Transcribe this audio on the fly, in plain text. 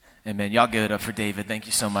Amen. Y'all give it up for David. Thank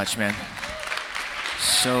you so much, man.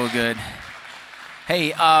 So good.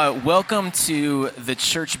 Hey, welcome to the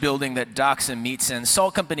church building that Doxa meets in.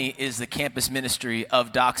 Salt Company is the campus ministry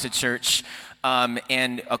of Doxa Church.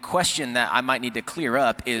 And a question that I might need to clear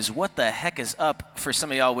up is what the heck is up for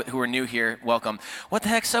some of y'all who are new here? Welcome. What the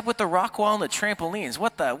heck's up with the rock wall and the trampolines?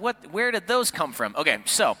 Where did those come from? Okay,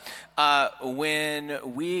 so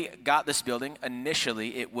when we got this building,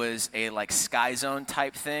 initially it was a Sky Zone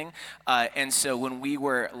type thing. And so when we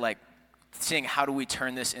were seeing how do we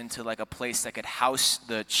turn this into a place that could house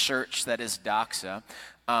the church that is Doxa,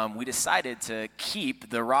 we decided to keep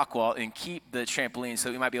the rock wall and keep the trampoline so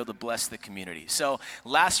that we might be able to bless the community. So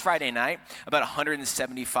last Friday night, about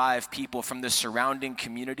 175 people from the surrounding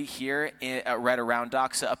community here right around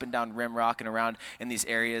Doxa, up and down Rimrock and around in these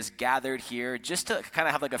areas, gathered here just to kind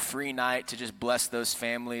of have a free night to just bless those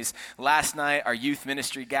families. Last night, our youth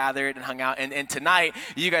ministry gathered and hung out. And tonight,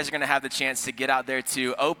 you guys are going to have the chance to get out there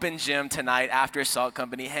to Open Gym tonight after Salt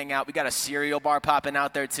Company, hang out. We got a cereal bar popping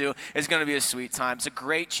out there too. It's going to be a sweet time. It's a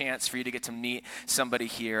great chance for you to get to meet somebody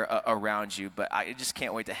here around you, but I just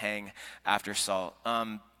can't wait to hang after Salt.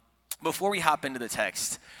 Before we hop into the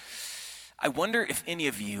text, I wonder if any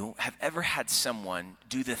of you have ever had someone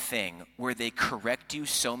do the thing where they correct you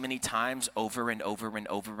so many times over and over and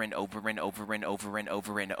over and over and over and over and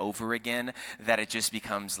over and over again that it just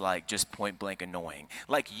becomes just point blank annoying.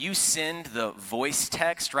 You send the voice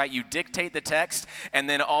text, right? You dictate the text, and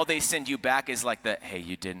then all they send you back is hey,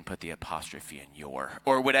 you didn't put the apostrophe in your,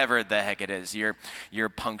 or whatever the heck it is, your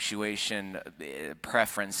punctuation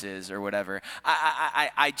preferences or whatever.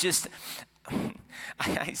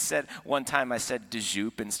 I said one time, I said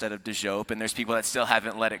DeJoop instead of DeJope, and there's people that still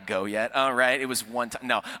haven't let it go yet. All right, it was one time.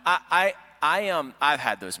 No, I've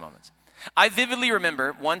had those moments. I vividly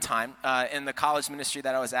remember one time in the college ministry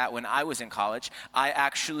that I was at when I was in college, I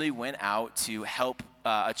actually went out to help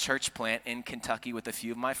a church plant in Kentucky with a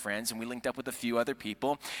few of my friends, and we linked up with a few other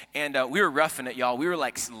people, and we were roughing it, y'all. We were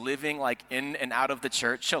living in and out of the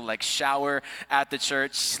church, so shower at the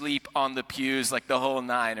church, sleep on the pews, the whole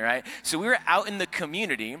nine, right? So we were out in the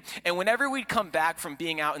community, and whenever we'd come back from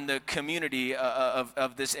being out in the community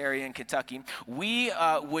of this area in Kentucky, we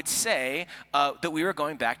would say that we were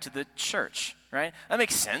going back to the church, right? That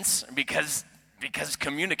makes sense because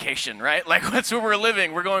communication, right? That's where we're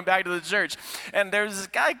living. We're going back to the church. And there's this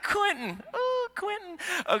guy, Quentin. Oh, Quentin.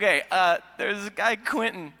 Okay, there's this guy,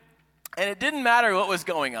 Quentin. And it didn't matter what was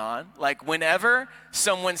going on. Whenever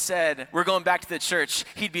someone said, we're going back to the church,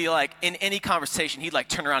 he'd be in any conversation, he'd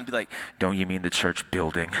turn around and be don't you mean the church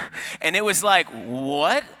building? And it was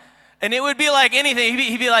what? And it would be anything.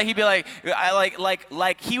 He'd be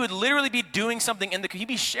he would literally be doing something he'd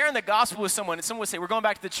be sharing the gospel with someone, and someone would say, we're going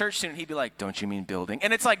back to the church soon. And he'd be don't you mean building?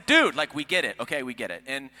 And it's dude, we get it. Okay, we get it.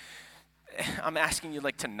 And I'm asking you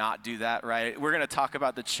to not do that, right? We're going to talk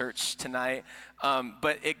about the church tonight.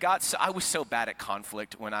 But I was so bad at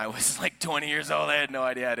conflict when I was 20 years old. I had no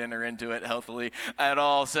idea how to enter into it healthily at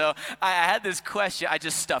all. So I had this question. I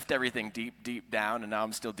just stuffed everything deep down, and now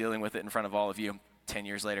I'm still dealing with it in front of all of you. 10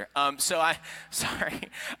 years later. I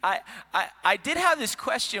did have this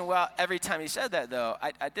question. Well, every time he said that, though,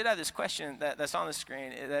 I did have this question that's on the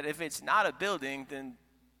screen, that if it's not a building, then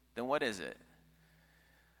what is it?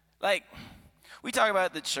 We talk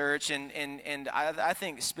about the church, and I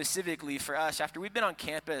think specifically for us, after we've been on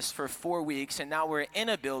campus for 4 weeks, and now we're in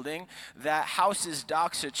a building that houses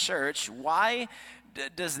Doxa Church, why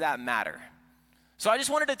does that matter? So I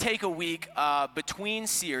just wanted to take a week between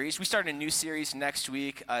series. We start a new series next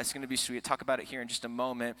week. It's going to be sweet. I'll talk about it here in just a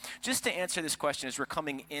moment. Just to answer this question as we're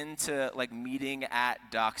coming into meeting at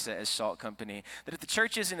Doxa as Salt Company, that if the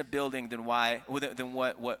church isn't a building, then why? Then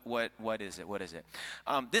what is it? What is it?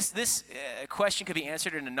 This question could be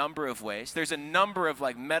answered in a number of ways. There's a number of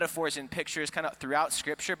metaphors and pictures kind of throughout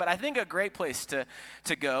Scripture, but I think a great place to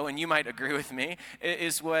go, and you might agree with me,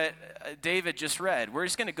 is what David just read. We're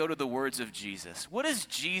just going to go to the words of Jesus. What does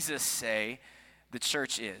Jesus say the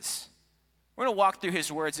church is? We're going to walk through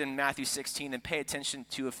his words in Matthew 16 and pay attention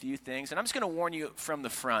to a few things. And I'm just going to warn you from the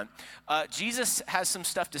front. Jesus has some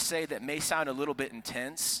stuff to say that may sound a little bit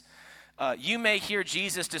intense. You may hear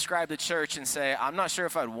Jesus describe the church and say, I'm not sure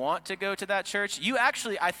if I'd want to go to that church.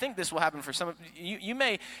 I think this will happen for some of you. You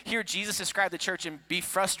may hear Jesus describe the church and be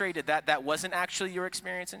frustrated that that wasn't actually your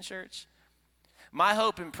experience in church. My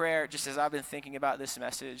hope and prayer, just as I've been thinking about this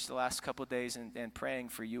message the last couple of days and praying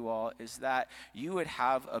for you all, is that you would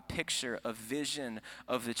have a picture, a vision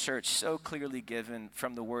of the church so clearly given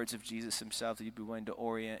from the words of Jesus himself that you'd be willing to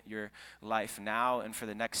orient your life now and for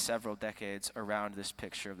the next several decades around this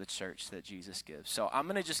picture of the church that Jesus gives. So I'm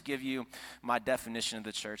going to just give you my definition of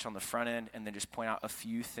the church on the front end and then just point out a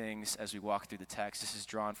few things as we walk through the text. This is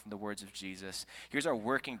drawn from the words of Jesus. Here's our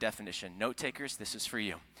working definition. Note takers, this is for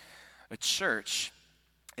you. A church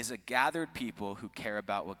is a gathered people who care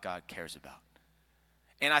about what God cares about.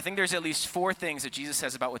 And I think there's at least 4 things that Jesus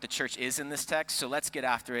says about what the church is in this text, so let's get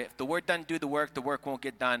after it. If the word doesn't do the work won't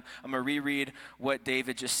get done. I'm going to reread what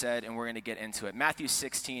David just said, and we're going to get into it. Matthew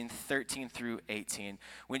 16, 13 through 18.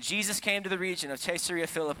 When Jesus came to the region of Caesarea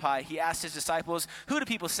Philippi, he asked his disciples, who do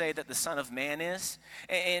people say that the Son of Man is?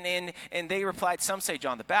 And they replied, some say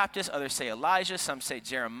John the Baptist, others say Elijah, some say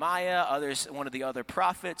Jeremiah, others one of the other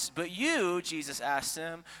prophets. But you, Jesus asked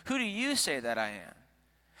them, who do you say that I am?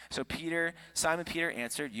 So Simon Peter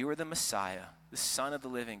answered, you are the Messiah, the Son of the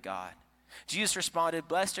living God. Jesus responded,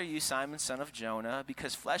 blessed are you, Simon, son of Jonah,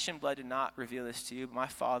 because flesh and blood did not reveal this to you, but my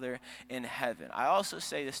Father in heaven. I also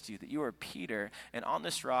say this to you, that you are Peter, and on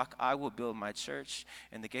this rock I will build my church,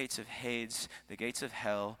 and the gates of Hades, the gates of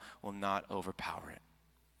hell, will not overpower it.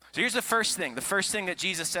 So here's the first thing that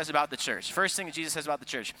Jesus says about the church.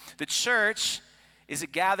 The church is a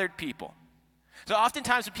gathered people. So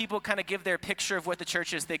oftentimes when people kind of give their picture of what the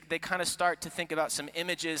church is, they kind of start to think about some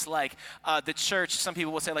images like the church. Some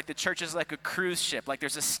people will say like the church is like a cruise ship. Like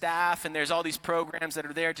there's a staff and there's all these programs that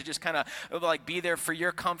are there to just kind of like be there for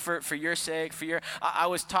your comfort, for your sake, I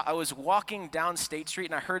was walking down State Street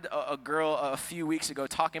and I heard a girl a few weeks ago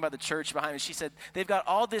talking about the church behind me. She said, they've got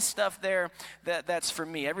all this stuff there that's for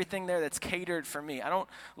me. Everything there that's catered for me. I don't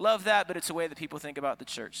love that, but it's a way that people think about the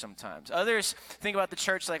church sometimes. Others think about the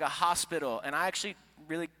church like a hospital, and I actually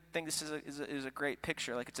really think this is a great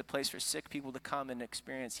picture. Like it's a place for sick people to come and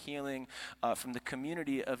experience healing from the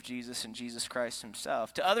community of Jesus and Jesus Christ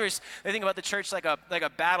himself. To others, they think about the church like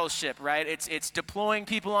a battleship, right? It's deploying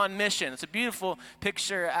people on mission. It's a beautiful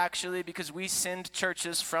picture actually, because we send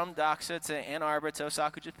churches from Doxa to Ann Arbor to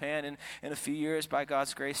Osaka, Japan, and in a few years, by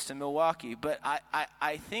God's grace, to Milwaukee. But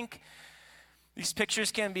I think these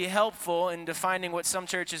pictures can be helpful in defining what some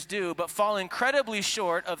churches do, but fall incredibly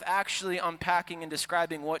short of actually unpacking and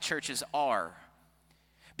describing what churches are.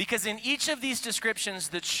 Because in each of these descriptions,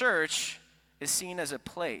 the church is seen as a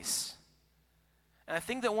place. And I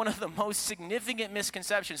think that one of the most significant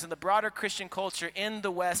misconceptions in the broader Christian culture in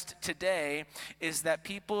the West today is that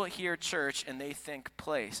people hear church and they think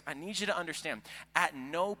place. I need you to understand, at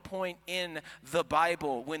no point in the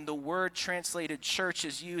Bible when the word translated church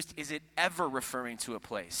is used is it ever referring to a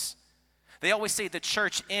place. They always say the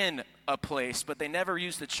church in a place, but they never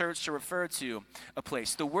use the church to refer to a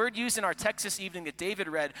place. The word used in our text this evening that David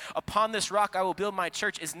read, upon this rock I will build my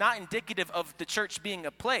church, is not indicative of the church being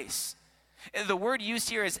a place. The word used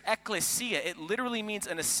here is ecclesia. It literally means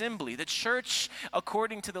an assembly. The church,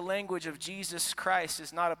 according to the language of Jesus Christ,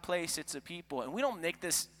 is not a place, it's a people. And we don't make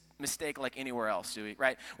this mistake like anywhere else, do we?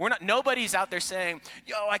 Right? Nobody's out there saying,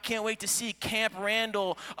 yo, I can't wait to see Camp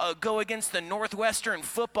Randall go against the Northwestern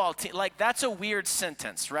football team. Like, that's a weird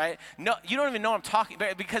sentence, right? No, you don't even know what I'm talking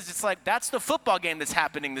about, because it's like, that's the football game that's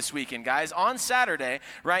happening this weekend, guys. On Saturday,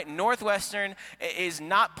 right, Northwestern is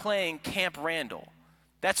not playing Camp Randall.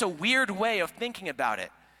 That's a weird way of thinking about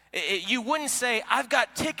it. You wouldn't say, I've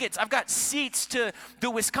got tickets, I've got seats to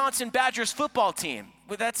the Wisconsin Badgers football team.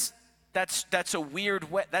 But that's a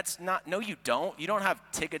weird way. That's not, no, you don't. You don't have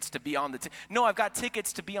tickets to be on the team. No, I've got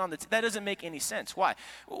tickets to be on the team. That doesn't make any sense. Why?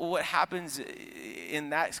 What happens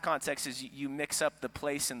in that context is you mix up the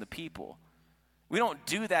place and the people. We don't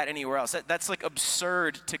do that anywhere else. That's like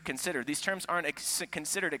absurd to consider. These terms aren't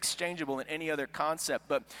considered exchangeable in any other concept,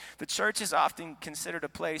 but the church is often considered a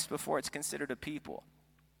place before it's considered a people.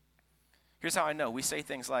 Here's how I know. We say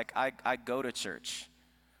things like, I go to church,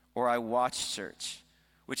 or I watch church,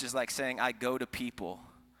 which is like saying I go to people,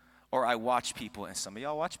 or I watch people. And some of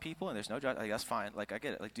y'all watch people, and there's no judgment. Like, that's fine. Like, I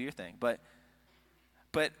get it. Like, do your thing. But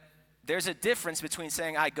there's a difference between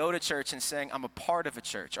saying I go to church and saying I'm a part of a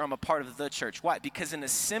church, or I'm a part of the church. Why? Because an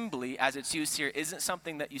assembly, as it's used here, isn't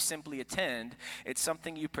something that you simply attend. It's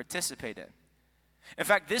something you participate in. In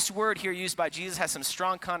fact, this word here used by Jesus has some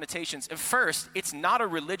strong connotations. At first, it's not a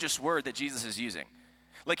religious word that Jesus is using.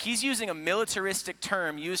 Like, he's using a militaristic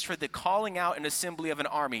term used for the calling out an assembly of an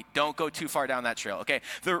army. Don't go too far down that trail, okay?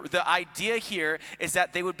 The idea here is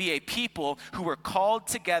that they would be a people who were called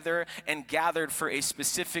together and gathered for a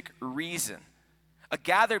specific reason. A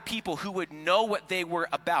gathered people who would know what they were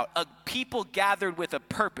about. A people gathered with a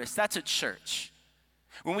purpose. That's a church.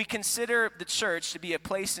 When we consider the church to be a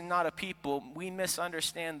place and not a people, we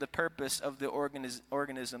misunderstand the purpose of the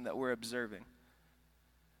organism that we're observing.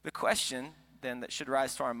 The question then that should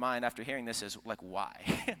rise to our mind after hearing this is, like, why?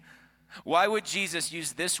 Why would Jesus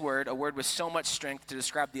use this word, a word with so much strength, to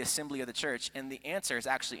describe the assembly of the church? And the answer is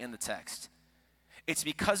actually in the text. It's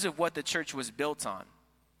because of what the church was built on.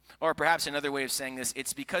 Or perhaps another way of saying this,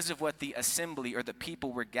 it's because of what the assembly or the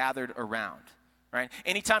people were gathered around. Right?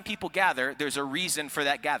 Anytime people gather, there's a reason for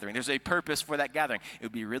that gathering. There's a purpose for that gathering. It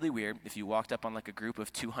would be really weird if you walked up on like a group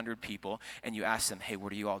of 200 people and you asked them, hey,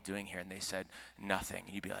 what are you all doing here? And they said, nothing.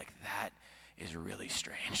 And you'd be like, that is really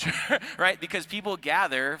strange, right? Because people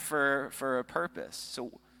gather for a purpose.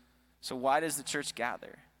 So why does the church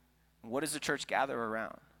gather? What does the church gather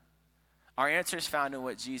around? Our answer is found in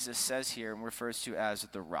what Jesus says here and refers to as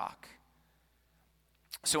the rock.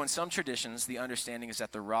 So in some traditions, the understanding is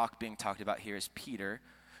that the rock being talked about here is Peter,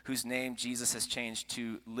 whose name Jesus has changed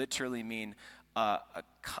to literally mean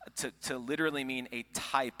to literally mean a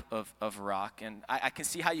type of rock. And I can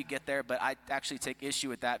see how you get there, but I actually take issue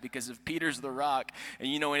with that, because if Peter's the rock and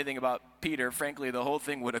you know anything about Peter, frankly, the whole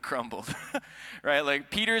thing would have crumbled, right?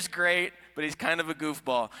 Like, Peter's great, but he's kind of a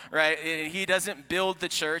goofball, right? He doesn't build the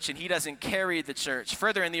church and he doesn't carry the church.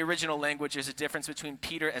 Further, in the original language, there's a difference between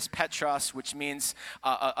Peter as Petros, which means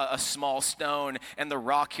a small stone, and the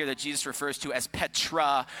rock here that Jesus refers to as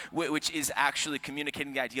Petra, which is actually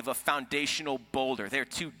communicating the idea of a foundational boulder. They're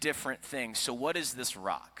two different things. So what is this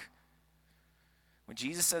rock? When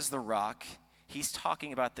Jesus says the rock, he's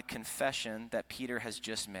talking about the confession that Peter has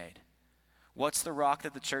just made. What's the rock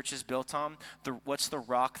that the church is built on? What's the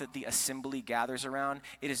rock that the assembly gathers around?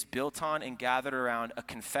 It is built on and gathered around a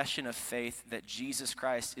confession of faith that Jesus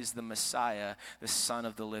Christ is the Messiah, the Son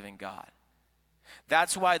of the living God.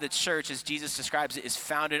 That's why the church, as Jesus describes it, is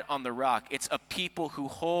founded on the rock. It's a people who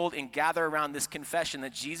hold and gather around this confession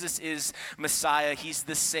that Jesus is Messiah, he's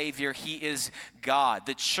the Savior, he is God.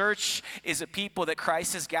 The church is a people that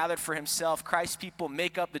Christ has gathered for himself. Christ's people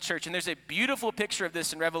make up the church. And there's a beautiful picture of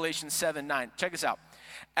this in Revelation 7:9. Check this out.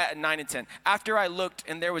 At 9 and 10. After I looked,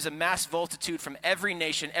 and there was a mass multitude from every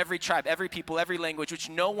nation, every tribe, every people, every language, which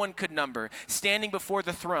no one could number, standing before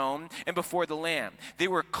the throne and before the Lamb. They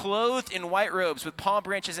were clothed in white robes with palm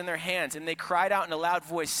branches in their hands, and they cried out in a loud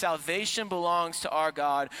voice, salvation belongs to our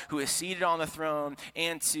God who is seated on the throne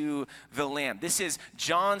and to the Lamb. This is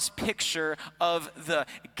John's picture of the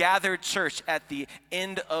gathered church at the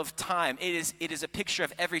end of time. It is a picture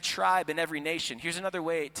of every tribe and every nation. Here's another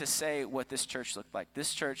way to say what this church looked like.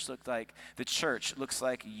 The church looks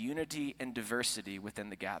like unity and diversity within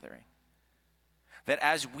the gathering. That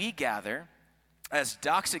as we gather, as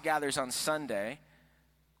Doxa gathers on Sunday,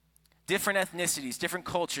 different ethnicities, different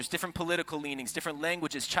cultures, different political leanings, different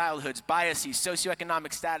languages, childhoods, biases, socioeconomic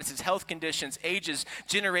statuses, health conditions, ages,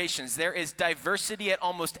 generations. There is diversity at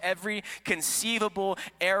almost every conceivable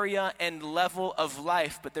area and level of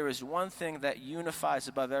life, but there is one thing that unifies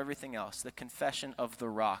above everything else, the confession of the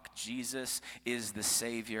rock. Jesus is the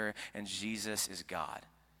Savior and Jesus is God.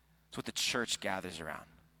 It's what the church gathers around.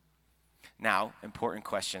 Now, important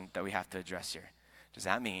question that we have to address here. Does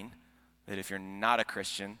that mean that if you're not a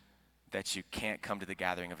Christian, that you can't come to the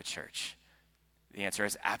gathering of a church? The answer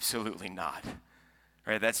is absolutely not.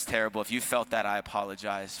 Right? That's terrible. If you felt that, I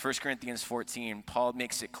apologize. 1 Corinthians 14, Paul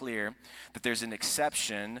makes it clear that there's an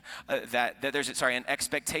exception, an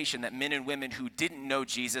expectation that men and women who didn't know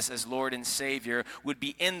Jesus as Lord and Savior would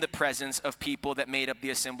be in the presence of people that made up the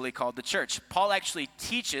assembly called the church. Paul actually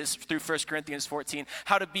teaches through 1 Corinthians 14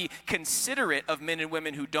 how to be considerate of men and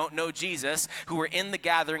women who don't know Jesus, who are in the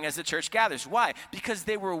gathering as the church gathers. Why? Because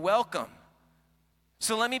they were welcome.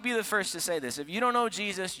 So let me be the first to say this. If you don't know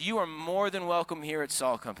Jesus, you are more than welcome here at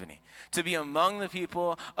Salt Company. To be among the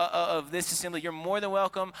people of this assembly, you're more than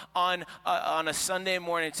welcome on a Sunday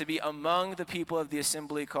morning to be among the people of the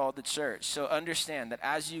assembly called the church. So understand that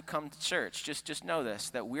as you come to church, just know this,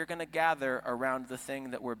 that we're going to gather around the thing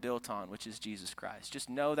that we're built on, which is Jesus Christ. Just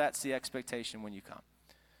know that's the expectation when you come.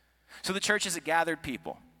 So the church is a gathered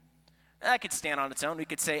people. That could stand on its own. We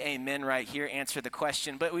could say amen right here, answer the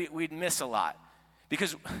question, but we'd miss a lot.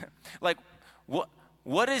 Because, like,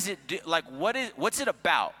 what is it do? Like, what's it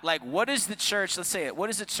about? Like, what is the church? Let's say it. What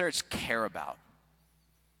does the church care about?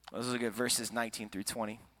 Let's look at verses 19 through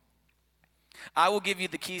 20. I will give you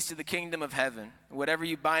the keys to the kingdom of heaven. Whatever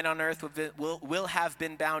you bind on earth will have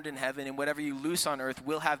been bound in heaven, and whatever you loose on earth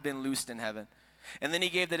will have been loosed in heaven. And then he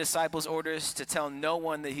gave the disciples orders to tell no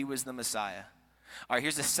one that he was the Messiah. All right,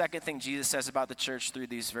 here's the second thing Jesus says about the church through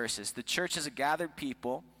these verses. The church is a gathered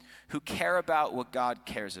people who care about what God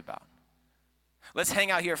cares about. Let's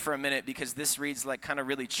hang out here for a minute because this reads like kind of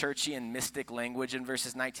really churchy and mystic language in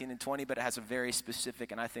verses 19 and 20, but it has a very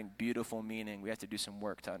specific and I think beautiful meaning we have to do some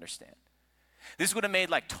work to understand. This would have made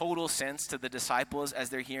like total sense to the disciples as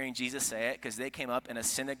they're hearing Jesus say it, because they came up in a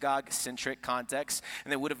synagogue-centric context,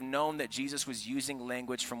 and they would have known that Jesus was using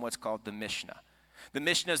language from what's called the Mishnah. The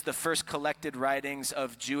Mishnah is the first collected writings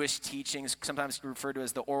of Jewish teachings, sometimes referred to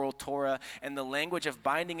as the Oral Torah, and the language of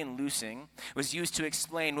binding and loosing was used to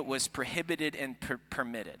explain what was prohibited and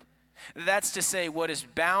permitted. That's to say, what is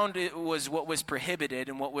bound was what was prohibited,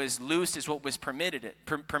 and what was loosed is what was permitted.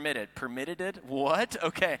 Permitted? What?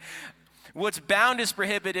 Okay. What's bound is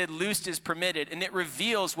prohibited, loosed is permitted, and it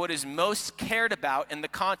reveals what is most cared about in the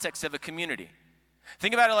context of a community.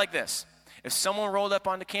 Think about it like this. If someone rolled up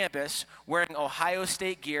onto campus wearing Ohio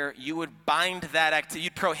State gear, you would bind that activity,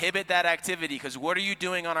 you'd prohibit that activity, because what are you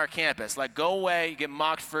doing on our campus? Like, go away, you get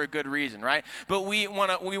mocked for a good reason, right? But we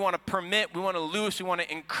want to permit, we want to loose, we want to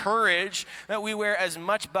encourage that we wear as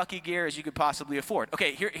much Bucky gear as you could possibly afford.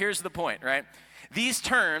 Okay, here's the point, right? These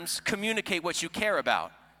terms communicate what you care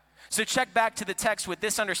about. So check back to the text with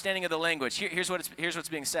this understanding of the language. Here's what's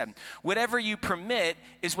being said. Whatever you permit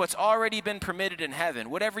is what's already been permitted in heaven.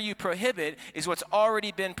 Whatever you prohibit is what's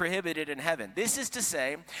already been prohibited in heaven. This is to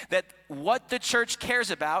say that what the church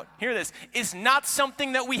cares about, hear this, is not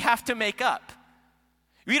something that we have to make up.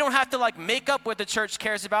 We don't have to make up what the church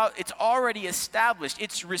cares about. It's already established.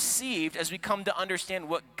 It's received as we come to understand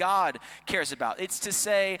what God cares about. It's to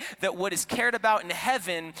say that what is cared about in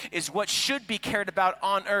heaven is what should be cared about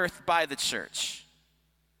on earth by the church.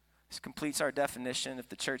 This completes our definition if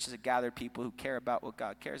the church is a gathered people who care about what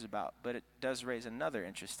God cares about. But it does raise another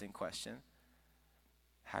interesting question.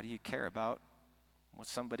 How do you care about what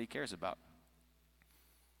somebody cares about?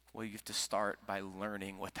 Well, you have to start by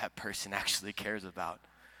learning what that person actually cares about.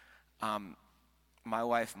 My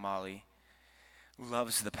wife, Molly,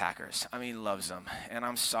 loves the Packers. I mean, loves them. And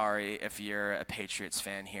I'm sorry if you're a Patriots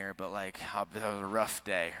fan here, but that was a rough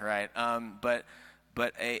day, right? But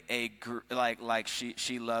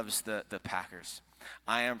she loves the Packers.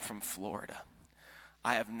 I am from Florida.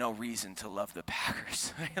 I have no reason to love the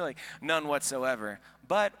Packers, none whatsoever.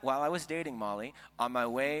 But while I was dating Molly, on my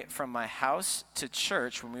way from my house to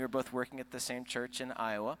church, when we were both working at the same church in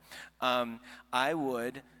Iowa, I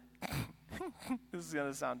would, this is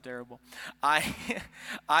gonna sound terrible, I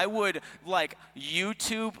would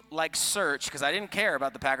YouTube search, because I didn't care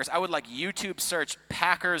about the Packers, I would YouTube search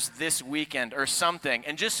Packers this weekend or something,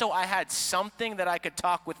 and just so I had something that I could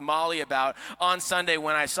talk with Molly about on Sunday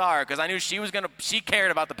when I saw her, because I knew she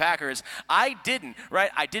cared about the Packers. I didn't,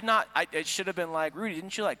 right? I did not. It should have been Rudy,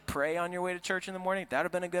 didn't you pray on your way to church in the morning? That would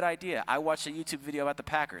have been a good idea. I watched a YouTube video about the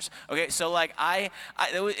Packers. Okay, so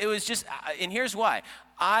it was just, and here's why.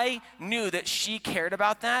 I knew that she cared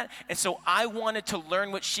about that, and so I wanted to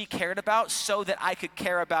learn what she cared about so that I could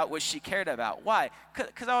care about what she cared about. Why?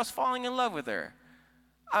 Because I was falling in love with her.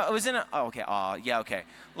 I was in a, oh, okay, okay.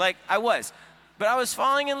 I was. But I was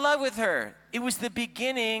falling in love with her. It was the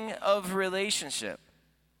beginning of relationship.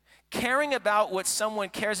 Caring about what someone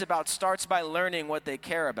cares about starts by learning what they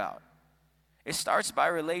care about. It starts by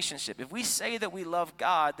relationship. If we say that we love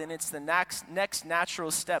God, then it's the next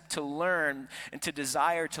natural step to learn and to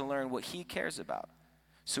desire to learn what He cares about,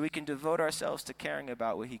 so we can devote ourselves to caring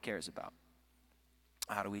about what He cares about.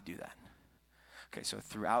 How do we do that? Okay, so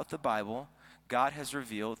throughout the Bible, God has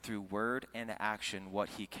revealed through word and action what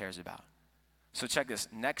He cares about. So check this.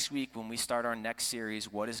 Next week, when we start our next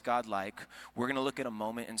series, What is God Like?, we're going to look at a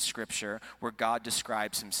moment in Scripture where God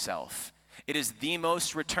describes Himself. It is the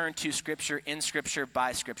most returned to Scripture, in Scripture,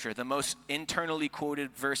 by Scripture, the most internally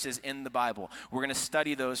quoted verses in the Bible. We're going to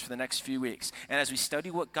study those for the next few weeks. And as we study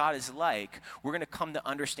what God is like, we're going to come to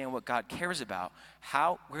understand what God cares about.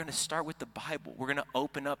 How? We're going to start with the Bible. We're going to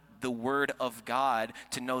open up the Word of God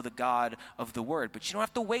to know the God of the Word. But you don't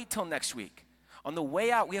have to wait till next week. On the way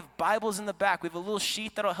out, we have Bibles in the back. We have a little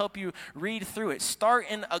sheet that'll help you read through it. Start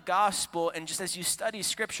in a gospel, and just as you study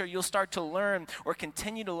Scripture, you'll start to learn or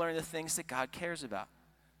continue to learn the things that God cares about.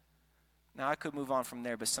 Now, I could move on from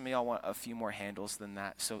there, but some of y'all want a few more handles than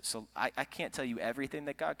that. So I can't tell you everything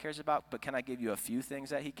that God cares about, but can I give you a few things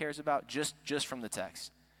that He cares about just from the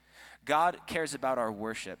text? God cares about our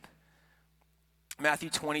worship.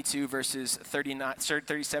 Matthew 22, verses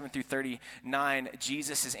 37 through 39,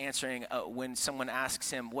 Jesus is answering when someone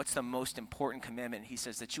asks him, what's the most important commandment? He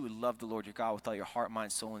says that you would love the Lord your God with all your heart,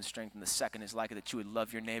 mind, soul, and strength. And the second is like it, that you would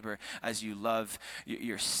love your neighbor as you love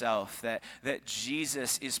yourself. That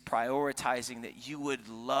Jesus is prioritizing that you would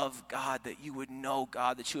love God, that you would know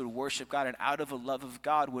God, that you would worship God. And out of a love of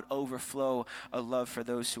God would overflow a love for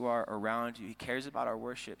those who are around you. He cares about our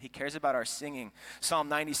worship. He cares about our singing. Psalm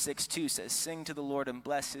 96:2 says, sing to the Lord and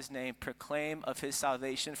bless his name, proclaim of his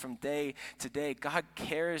salvation from day to day. God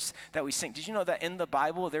cares that we sing. Did you know that in the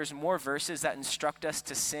Bible there's more verses that instruct us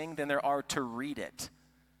to sing than there are to read it?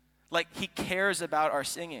 Like, he cares about our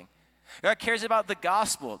singing. God cares about the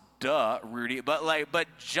gospel. Duh, Rudy. But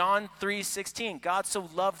John 3:16, God so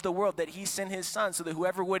loved the world that he sent his son so that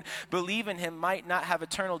whoever would believe in him might not have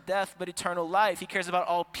eternal death, but eternal life. He cares about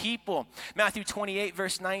all people. Matthew 28,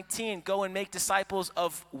 verse 19, go and make disciples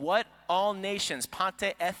of what? All nations,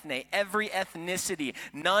 pante ethne, every ethnicity,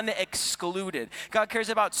 none excluded. God cares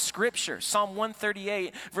about Scripture. Psalm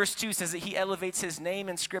 138, verse 2 says that he elevates his name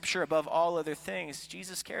in Scripture above all other things.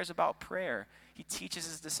 Jesus cares about prayer. He teaches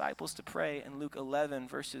his disciples to pray in Luke 11,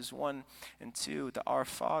 verses 1 and 2, the Our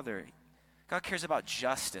Father. God cares about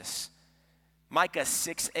justice. Micah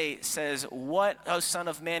 6:8 says, what, O Son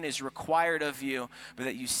of Man, is required of you, but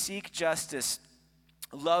that you seek justice,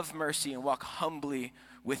 love mercy, and walk humbly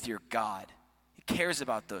with your God. He cares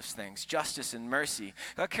about those things, justice and mercy.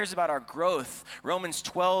 God cares about our growth. Romans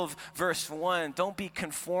 12, verse 1, don't be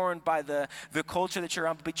conformed by the culture that you're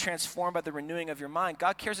on, but be transformed by the renewing of your mind.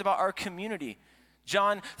 God cares about our community.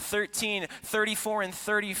 John 13, 34 and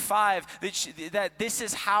 35, that this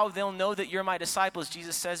is how they'll know that you're my disciples.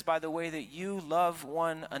 Jesus says, by the way that you love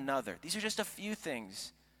one another. These are just a few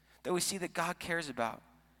things that we see that God cares about.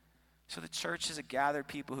 So the church is a gathered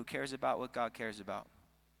people who cares about what God cares about.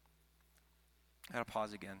 I gotta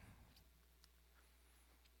pause again.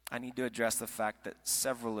 I need to address the fact that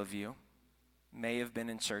several of you may have been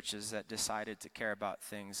in churches that decided to care about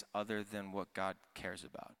things other than what God cares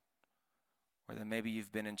about. Or that maybe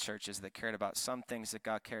you've been in churches that cared about some things that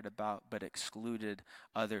God cared about, but excluded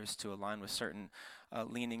others to align with certain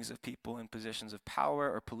leanings of people in positions of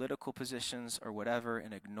power or political positions or whatever,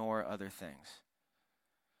 and ignore other things.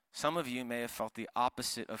 Some of you may have felt the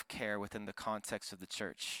opposite of care within the context of the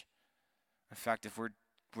church. In fact, if we're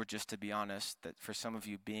just to be honest, that for some of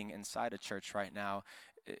you being inside a church right now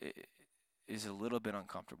is a little bit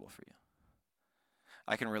uncomfortable for you.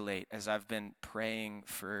 I can relate as I've been praying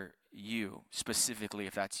for you, specifically,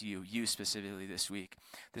 if that's you specifically this week.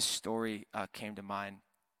 This story came to mind.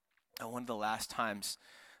 One of the last times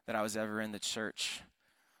that I was ever in the church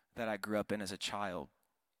that I grew up in as a child,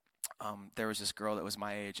 there was this girl that was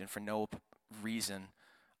my age, and for no reason,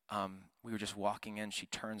 we were just walking in. She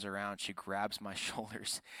turns around, she grabs my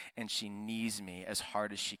shoulders, and she knees me as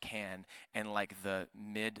hard as she can. And like the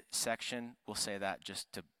midsection, we'll say that just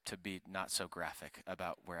to be not so graphic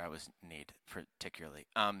about where I was kneed particularly.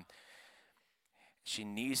 She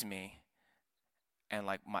knees me, and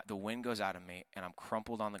like the wind goes out of me, and I'm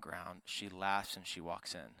crumpled on the ground. She laughs and she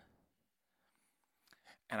walks in.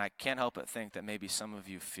 And I can't help but think that maybe some of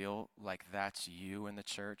you feel like that's you in the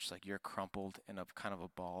church, like you're crumpled in a kind of a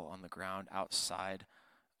ball on the ground outside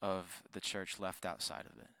of the church, left outside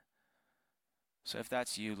of it. So if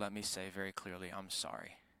that's you, let me say very clearly, I'm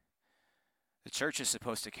sorry. The church is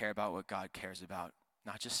supposed to care about what God cares about,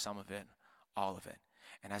 not just some of it, all of it.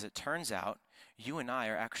 And as it turns out, you and I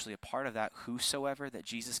are actually a part of that whosoever that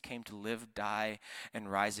Jesus came to live, die,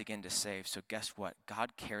 and rise again to save. So guess what?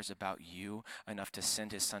 God cares about you enough to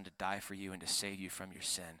send his son to die for you and to save you from your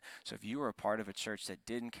sin. So if you were a part of a church that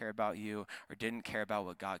didn't care about you or didn't care about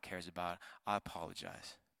what God cares about, I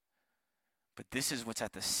apologize. But this is what's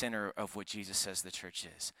at the center of what Jesus says the church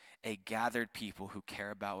is: a gathered people who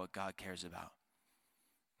care about what God cares about.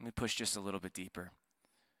 Let me push just a little bit deeper.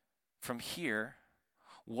 From here,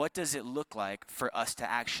 what does it look like for us to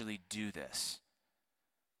actually do this?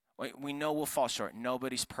 We know we'll fall short.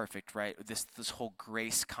 Nobody's perfect, right? This whole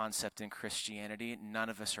grace concept in Christianity, none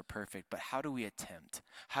of us are perfect. But how do we attempt?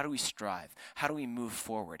 How do we strive? How do we move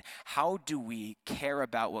forward? How do we care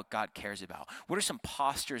about what God cares about? What are some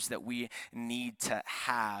postures that we need to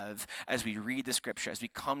have as we read the scripture, as we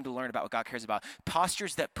come to learn about what God cares about?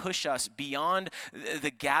 Postures that push us beyond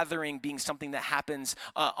the gathering being something that happens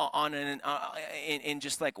in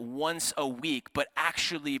just like once a week, but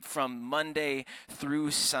actually from Monday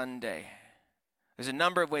through Sunday. There's a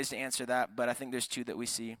number of ways to answer that, but I think there's two that we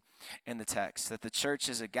see in the text. That the church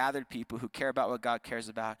is a gathered people who care about what God cares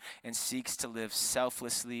about and seeks to live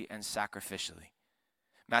selflessly and sacrificially.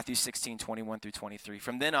 Matthew 16, 21 through 23.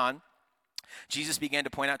 From then on, Jesus began to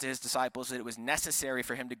point out to his disciples that it was necessary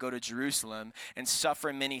for him to go to Jerusalem and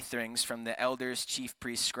suffer many things from the elders, chief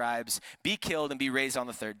priests, scribes, be killed, and be raised on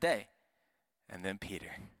the third day. And then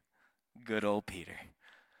Peter, good old Peter,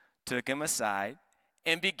 took him aside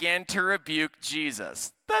and began to rebuke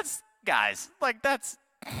Jesus. That's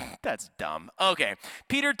dumb. Okay,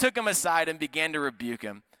 Peter took him aside and began to rebuke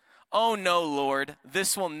him. Oh no, Lord,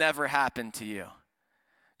 this will never happen to you.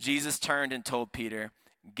 Jesus turned and told Peter,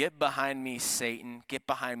 get behind me, Satan. Get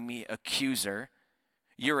behind me, accuser.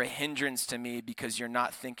 You're a hindrance to me because you're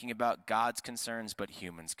not thinking about God's concerns, but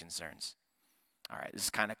humans' concerns. All right, this is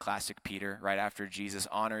kind of classic Peter. Right after Jesus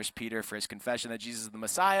honors Peter for his confession that Jesus is the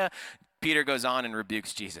Messiah, Peter goes on and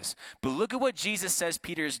rebukes Jesus. But look at what Jesus says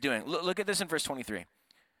Peter is doing. Look at this in verse 23.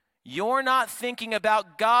 You're not thinking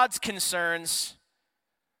about God's concerns,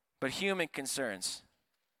 but human concerns.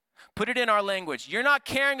 Put it in our language. You're not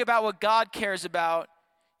caring about what God cares about.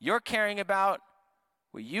 You're caring about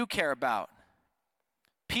what you care about.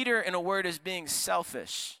 Peter, in a word, is being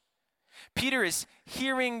selfish. Peter is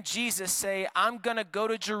hearing Jesus say, I'm going to go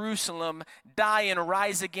to Jerusalem, die, and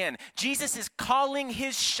rise again. Jesus is calling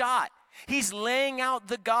his shot. He's laying out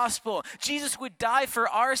the gospel. Jesus would die for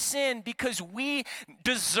our sin because we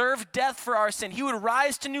deserve death for our sin. He would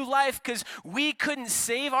rise to new life because we couldn't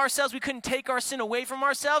save ourselves. We couldn't take our sin away from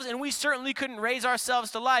ourselves, and we certainly couldn't raise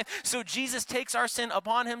ourselves to life. So Jesus takes our sin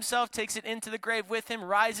upon himself, takes it into the grave with him,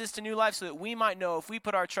 rises to new life so that we might know if we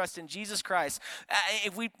put our trust in Jesus Christ,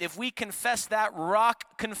 if we confess that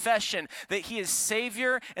rock confession that he is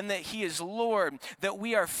Savior and that he is Lord, that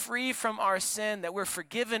we are free from our sin, that we're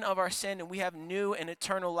forgiven of our sin, and we have new and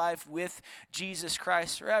eternal life with Jesus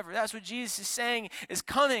Christ forever. That's what Jesus is saying is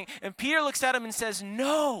coming. And Peter looks at him and says,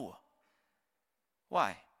 no.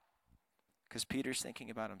 Why? Because Peter's thinking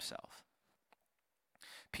about himself.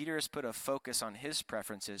 Peter has put a focus on his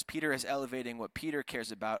preferences. Peter is elevating what Peter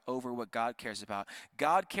cares about over what God cares about.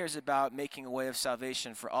 God cares about making a way of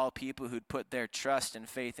salvation for all people who'd put their trust and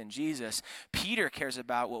faith in Jesus. Peter cares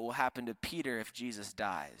about what will happen to Peter if Jesus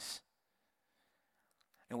dies.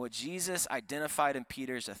 And what Jesus identified in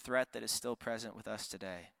Peter is a threat that is still present with us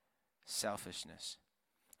today: selfishness,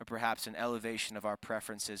 or perhaps an elevation of our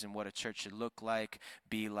preferences and what a church should look like,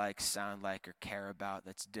 be like, sound like, or care about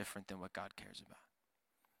that's different than what God cares about.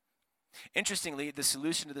 Interestingly, the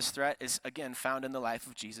solution to this threat is, again, found in the life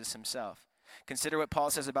of Jesus himself. Consider what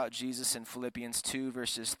Paul says about Jesus in Philippians 2,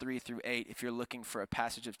 verses 3 through 8. If you're looking for a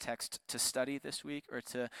passage of text to study this week or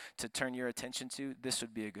to turn your attention to, this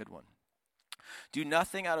would be a good one. Do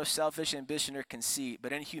nothing out of selfish ambition or conceit,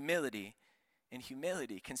 but in humility,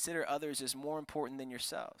 consider others as more important than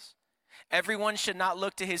yourselves. Everyone should not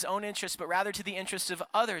look to his own interests, but rather to the interests of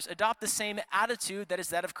others. Adopt the same attitude that is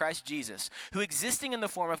that of Christ Jesus, who, existing in the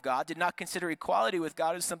form of God, did not consider equality with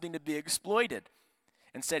God as something to be exploited.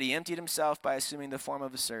 Instead, he emptied himself by assuming the form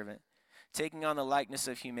of a servant, taking on the likeness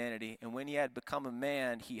of humanity. And when he had become a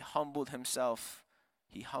man, he humbled himself.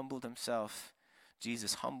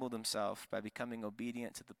 Jesus humbled himself by becoming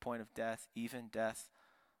obedient to the point of death, even death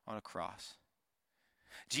on a cross.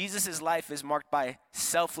 Jesus' life is marked by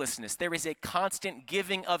selflessness. There is a constant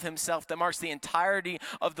giving of himself that marks the entirety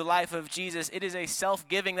of the life of Jesus. It is a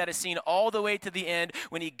self-giving that is seen all the way to the end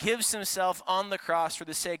when he gives himself on the cross for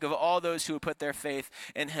the sake of all those who would put their faith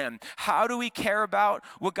in him. How do we care about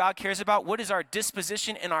what God cares about? What is our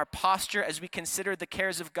disposition and our posture as we consider the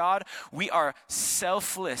cares of God? We are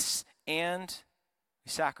selfless and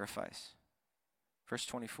we sacrifice. Verse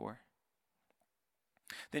 24.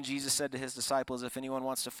 Then Jesus said to his disciples, if anyone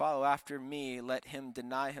wants to follow after me, let him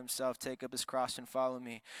deny himself, take up his cross, and follow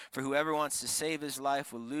me. For whoever wants to save his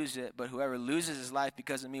life will lose it, but whoever loses his life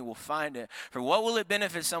because of me will find it. For what will it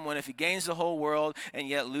benefit someone if he gains the whole world and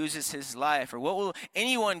yet loses his life? Or what will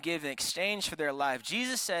anyone give in exchange for their life?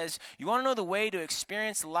 Jesus says, you want to know the way to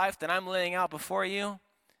experience the life that I'm laying out before you?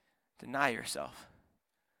 Deny yourself.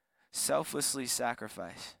 Selflessly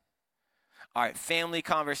sacrifice. All right, family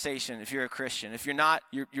conversation if you're a Christian. If you're not,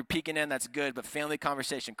 you're peeking in, that's good, but family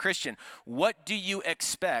conversation. Christian, what do you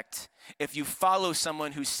expect if you follow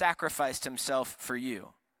someone who sacrificed himself for you?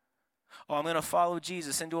 Oh, I'm going to follow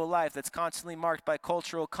Jesus into a life that's constantly marked by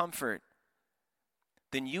cultural comfort.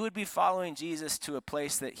 Then you would be following Jesus to a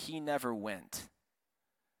place that he never went.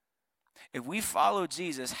 If we follow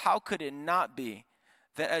Jesus, how could it not be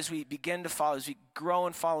that as we begin to follow, as we grow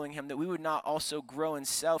in following him, that we would not also grow in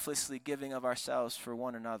selflessly giving of ourselves for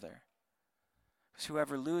one another? Because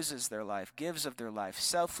whoever loses their life, gives of their life,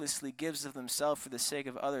 selflessly gives of themselves for the sake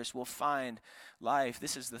of others will find life.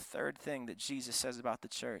 This is the third thing that Jesus says about the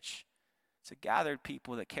church. It's a gathered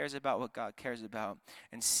people that cares about what God cares about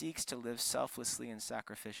and seeks to live selflessly and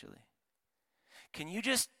sacrificially. Can you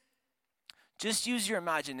just use your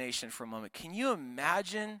imagination for a moment? Can you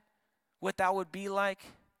imagine what that would be like?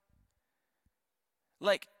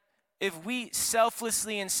 Like, if we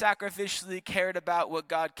selflessly and sacrificially cared about what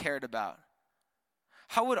God cared about,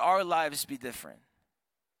 how would our lives be different?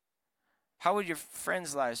 How would your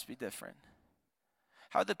friends' lives be different?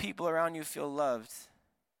 How would the people around you feel loved?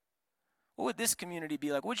 What would this community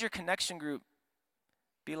be like? What would your connection group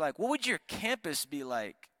be like? What would your campus be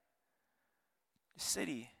like? The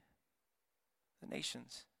city, the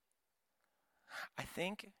nations. I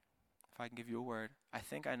think, if I can give you a word, I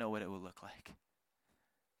think I know what it would look like.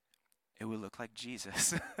 It would look like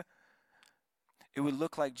Jesus. It would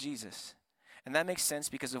look like Jesus. And that makes sense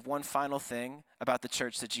because of one final thing about the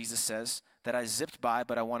church that Jesus says that I zipped by,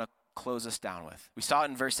 but I want to close us down with. We saw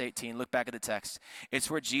it in verse 18. Look back at the text.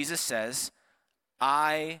 It's where Jesus says,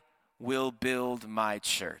 I will build my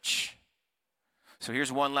church. So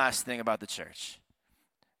here's one last thing about the church.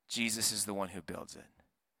 Jesus is the one who builds it.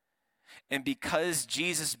 And because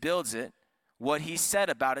Jesus builds it, what he said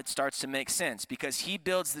about it starts to make sense because he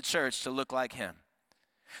builds the church to look like him.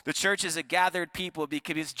 The church is a gathered people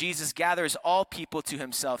because Jesus gathers all people to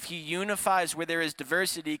himself. He unifies where there is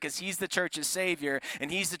diversity because he's the church's savior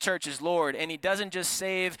and he's the church's Lord. And he doesn't just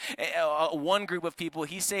save one group of people,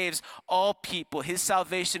 he saves all people. His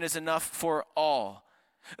salvation is enough for all.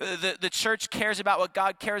 The church cares about what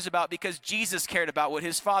God cares about because Jesus cared about what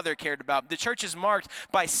his Father cared about. The church is marked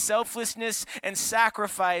by selflessness and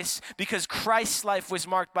sacrifice because Christ's life was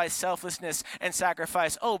marked by selflessness and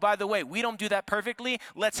sacrifice. Oh, by the way, we don't do that perfectly.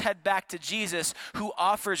 Let's head back to Jesus, who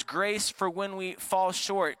offers grace for when we fall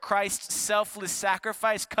short. Christ's selfless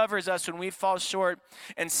sacrifice covers us when we fall short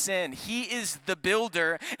and sin. He is the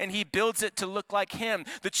builder, and he builds it to look like him.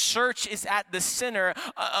 The church is at the center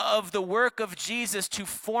of the work of Jesus to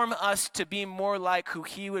form us to be more like who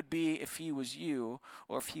he would be if he was you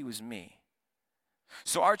or if he was me.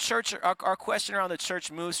 So our question around the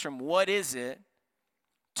church moves from what is it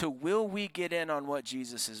to will we get in on what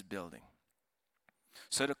Jesus is building?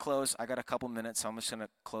 So to close, I got a couple minutes, so I'm just going to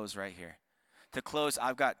close right here. To close,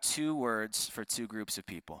 I've got 2 words for 2 groups of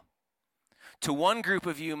people. To one group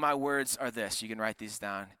of you, my words are this. You can write these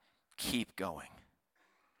down. Keep going.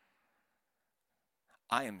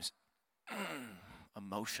 I am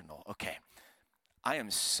emotional. Okay. I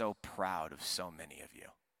am so proud of so many of you.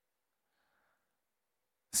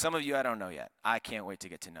 Some of you I don't know yet. I can't wait to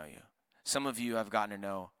get to know you. Some of you I've gotten to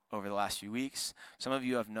know over the last few weeks. Some of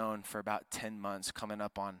you I've known for about 10 months, coming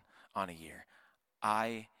up on a year.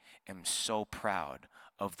 I am so proud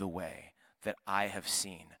of the way that I have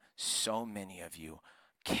seen so many of you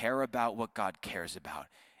care about what God cares about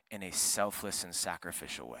in a selfless and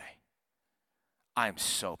sacrificial way. I am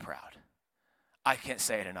so proud. I can't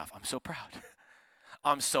say it enough. I'm so proud.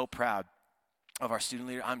 I'm so proud of our student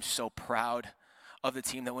leader. I'm so proud of the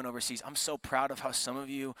team that went overseas. I'm so proud of how some of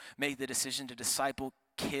you made the decision to disciple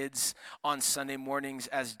kids on Sunday mornings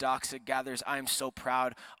as Doxa gathers. I am so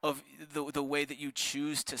proud of the way that you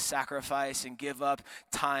choose to sacrifice and give up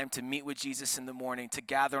time to meet with Jesus in the morning, to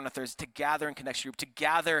gather on a Thursday, to gather in connection group, to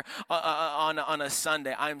gather on a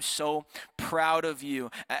Sunday. I'm so proud of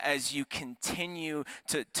you as you continue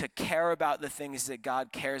to care about the things that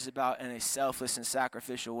God cares about in a selfless and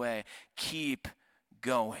sacrificial way. Keep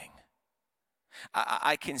going.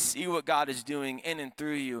 I can see what God is doing in and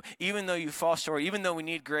through you. Even though you fall short, even though we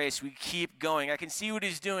need grace, we keep going. I can see what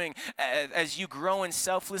he's doing as you grow in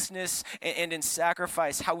selflessness and in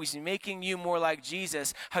sacrifice, how he's making you more like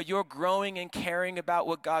Jesus, how you're growing and caring about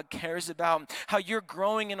what God cares about, how you're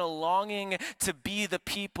growing in a longing to be the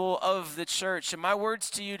people of the church. And my words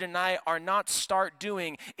to you tonight are not start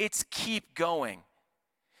doing, it's keep going.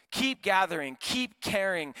 Keep gathering, keep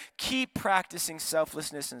caring, keep practicing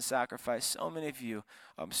selflessness and sacrifice. So many of you,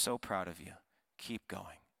 I'm so proud of you. Keep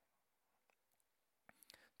going.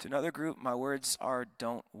 To another group, my words are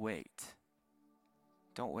don't wait.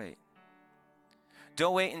 Don't wait.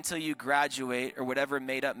 Don't wait until you graduate or whatever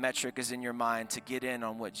made up metric is in your mind to get in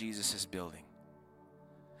on what Jesus is building.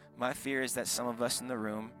 My fear is that some of us in the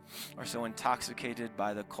room are so intoxicated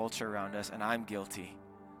by the culture around us, and I'm guilty.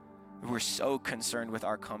 We're so concerned with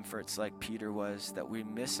our comforts like Peter was that we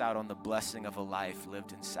miss out on the blessing of a life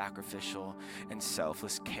lived in sacrificial and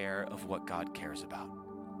selfless care of what God cares about.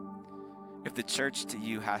 If the church to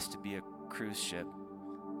you has to be a cruise ship,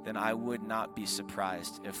 then I would not be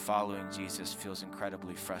surprised if following Jesus feels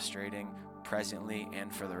incredibly frustrating presently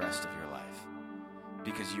and for the rest of your life,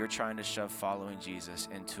 because you're trying to shove following Jesus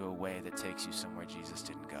into a way that takes you somewhere Jesus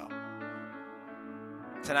didn't go.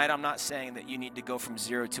 Tonight, I'm not saying that you need to go from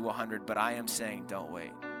 0 to 100, but I am saying don't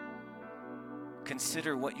wait.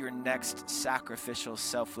 consider what your next sacrificial,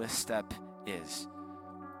 selfless step is.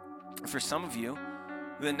 For some of you,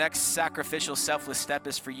 the next sacrificial, selfless step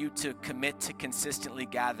is for you to commit to consistently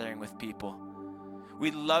gathering with people.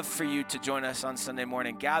 We'd love for you to join us on Sunday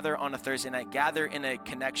morning, gather on a Thursday night, gather in a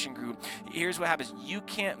connection group. Here's what happens. You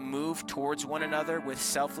can't move towards one another with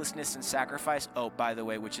selflessness and sacrifice. Oh, by the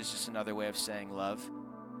way, which is just another way of saying love.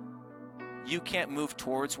 You can't move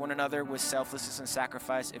towards one another with selflessness and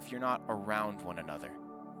sacrifice if you're not around one another.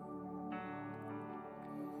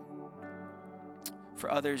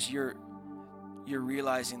 For others, you're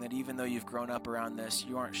realizing that even though you've grown up around this,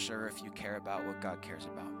 you aren't sure if you care about what God cares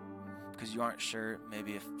about. Because you aren't sure,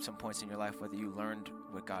 maybe at some points in your life, whether you learned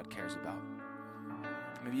what God cares about.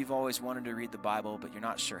 Maybe you've always wanted to read the Bible, but you're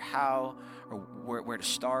not sure how or where to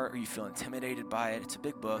start, or you feel intimidated by it. It's a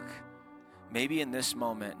big book. Maybe in this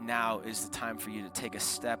moment, now is the time for you to take a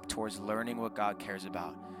step towards learning what God cares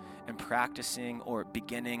about and practicing or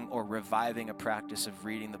beginning or reviving a practice of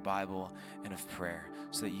reading the Bible and of prayer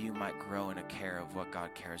so that you might grow in a care of what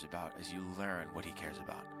God cares about as you learn what he cares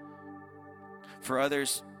about. For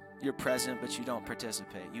others, you're present, but you don't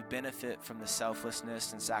participate. You benefit from the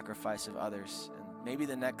selflessness and sacrifice of others. And maybe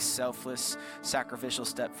the next selfless, sacrificial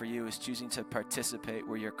step for you is choosing to participate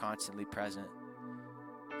where you're constantly present.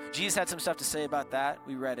 Jesus had some stuff to say about that.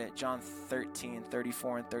 We read it, John 13,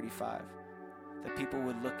 34 and 35. That people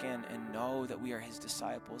would look in and know that we are his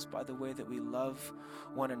disciples by the way that we love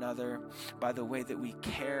one another, by the way that we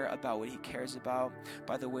care about what he cares about,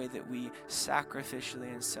 by the way that we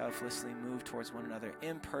sacrificially and selflessly move towards one another,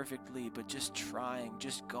 imperfectly, but just trying,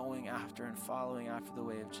 just going after and following after the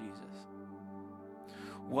way of Jesus.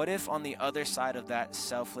 What if on the other side of that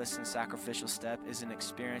selfless and sacrificial step is an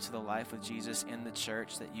experience of the life with Jesus in the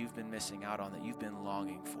church that you've been missing out on, that you've been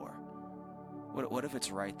longing for? What if it's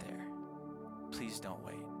right there? Please don't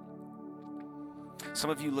wait. Some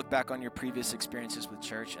of you look back on your previous experiences with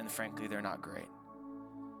church and frankly, they're not great.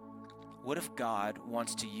 What if God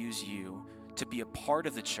wants to use you to be a part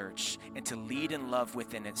of the church and to lead in love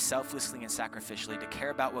within it selflessly and sacrificially, to care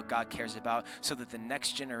about what God cares about so that the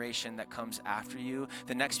next generation that comes after you,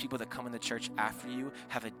 the next people that come in the church after you,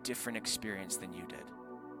 have a different experience than you did?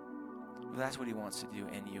 Well, that's what he wants to do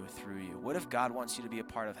in you, through you. What if God wants you to be a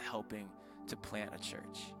part of helping to plant a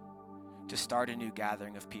church? To start a new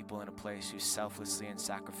gathering of people in a place who selflessly and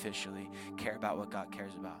sacrificially care about what God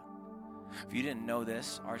cares about. If you didn't know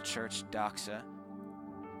this, our church, Doxa,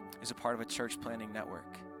 is a part of a church planting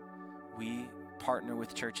network. We partner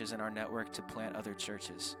with churches in our network to plant other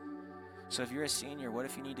churches. So if you're a senior, what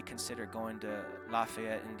if you need to consider going to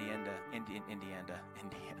Lafayette, Indiana?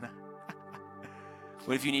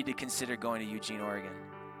 What if you need to consider going to Eugene, Oregon?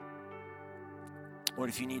 What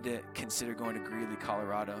if you need to consider going to Greeley,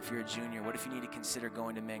 Colorado? If you're a junior, what if you need to consider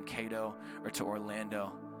going to Mankato or to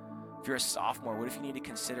Orlando? If you're a sophomore, what if you need to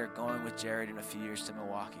consider going with Jared in a few years to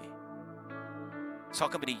Milwaukee?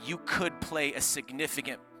 Salt Company, you could play a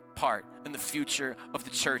significant part in the future of the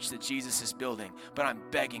church that Jesus is building, but I'm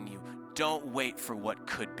begging you, don't wait for what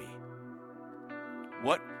could be.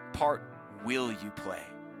 What part will you play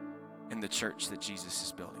in the church that Jesus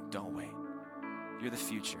is building? Don't wait. You're the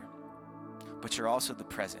future. But you're also the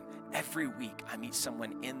present. Every week I meet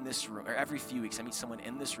someone in this room, or every few weeks I meet someone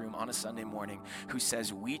in this room on a Sunday morning who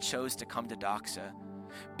says, we chose to come to Doxa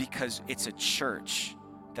because it's a church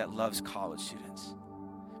that loves college students.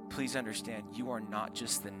 Please understand, you are not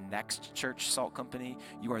just the next church, Salt Company,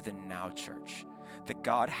 you are the now church. That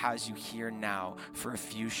God has you here now for a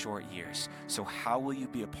few short years. So how will you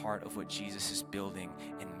be a part of what Jesus is building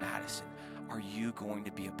in Madison? Are you going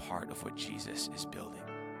to be a part of what Jesus is building?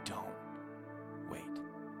 Don't wait.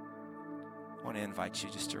 I want to invite you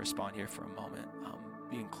just to respond here for a moment.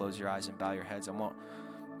 You can close your eyes and bow your heads. I won't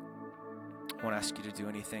ask you to do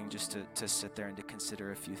anything, just to sit there and to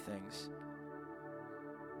consider a few things.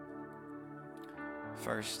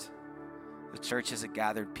 First, the church is a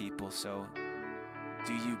gathered people, so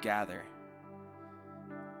do you gather?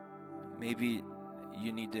 Maybe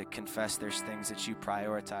you need to confess there's things that you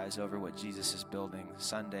prioritize over what Jesus is building.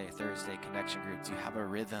 Sunday, Thursday, connection group. Do you have a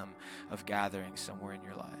rhythm of gathering somewhere in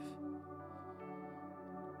your life?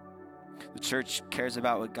 The church cares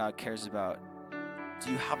about what God cares about.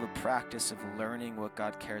 Do you have a practice of learning what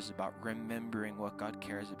God cares about, remembering what God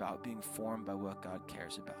cares about, being formed by what God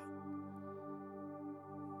cares about?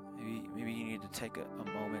 Maybe you need to take a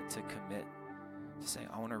moment to commit to saying,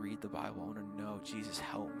 I want to read the Bible. I want to know, Jesus,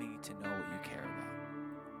 help me to know what you care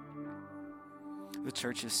about. The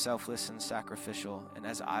church is selfless and sacrificial. And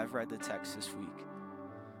as I've read the text this week,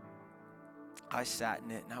 I sat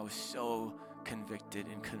in it and I was so convicted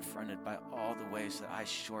and confronted by all the ways that I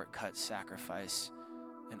shortcut sacrifice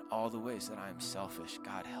and all the ways that I am selfish.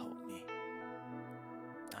 God, help me.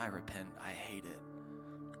 I repent. I hate it.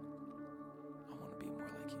 I want to be more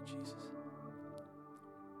like you, Jesus.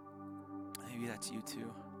 Maybe that's you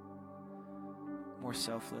too. More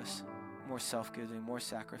selfless, more self-giving, more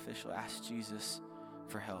sacrificial. Ask Jesus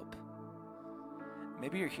for help.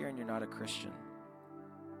 Maybe you're here and you're not a Christian.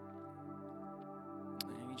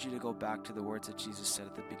 I need you to go back to the words that Jesus said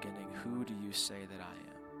at the beginning. Who do you say that I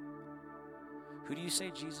am? Who do you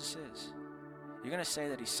say Jesus is? You're going to say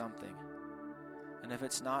that he's something. And if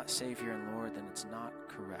it's not Savior and Lord, then it's not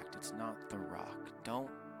correct. It's not the rock.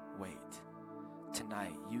 Don't wait.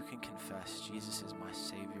 Tonight, you can confess Jesus is my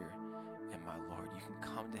Savior and my Lord. You can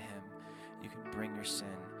come to him. You can bring your sin,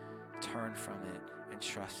 turn from it, and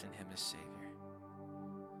trust in him as Savior.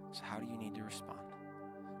 So how do you need to respond?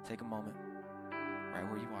 Take a moment, right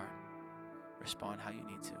where you are. Respond how you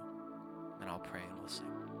need to. Then I'll pray and we'll sing.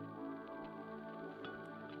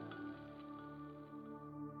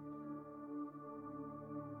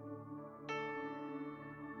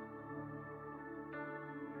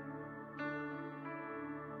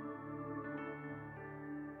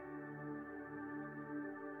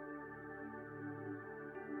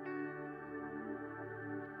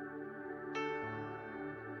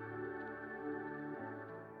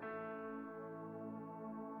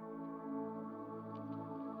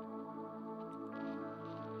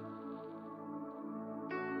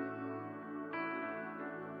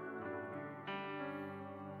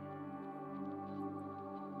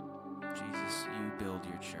 Jesus, you build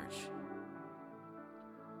your church.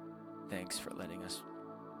 Thanks for letting us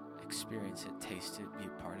experience it, taste it, be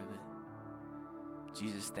a part of it.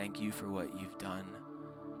 Jesus, thank you for what you've done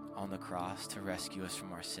on the cross to rescue us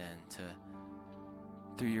from our sin,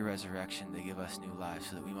 through your resurrection, to give us new lives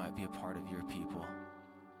so that we might be a part of your people.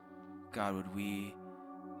 God, would we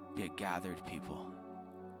be a gathered people?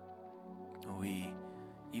 We,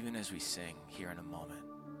 even as we sing here in a moment,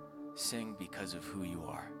 sing because of who you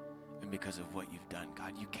are. And because of what you've done,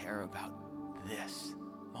 God, you care about this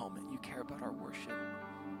moment. You care about our worship.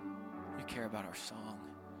 You care about our song.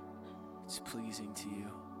 It's pleasing to you.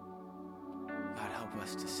 God, help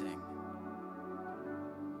us to sing.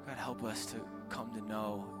 God, help us to come to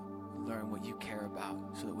know, learn what you care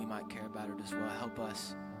about so that we might care about it as well. Help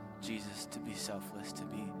us, Jesus, to be selfless, to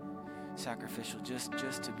be sacrificial, just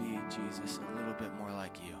to be, Jesus, a little bit more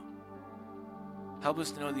like you. Help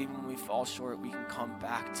us to know that even when we fall short, we can come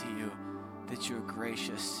back to you, that you're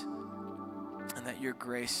gracious, and that your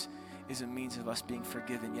grace is a means of us being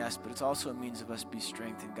forgiven, yes, but it's also a means of us being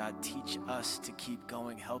strengthened. God, teach us to keep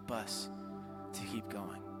going. Help us to keep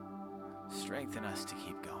going. Strengthen us to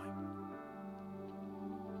keep going.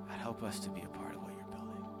 God, help us to be a part of what you're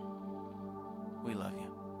building. We love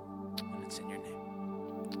you, and it's in your name.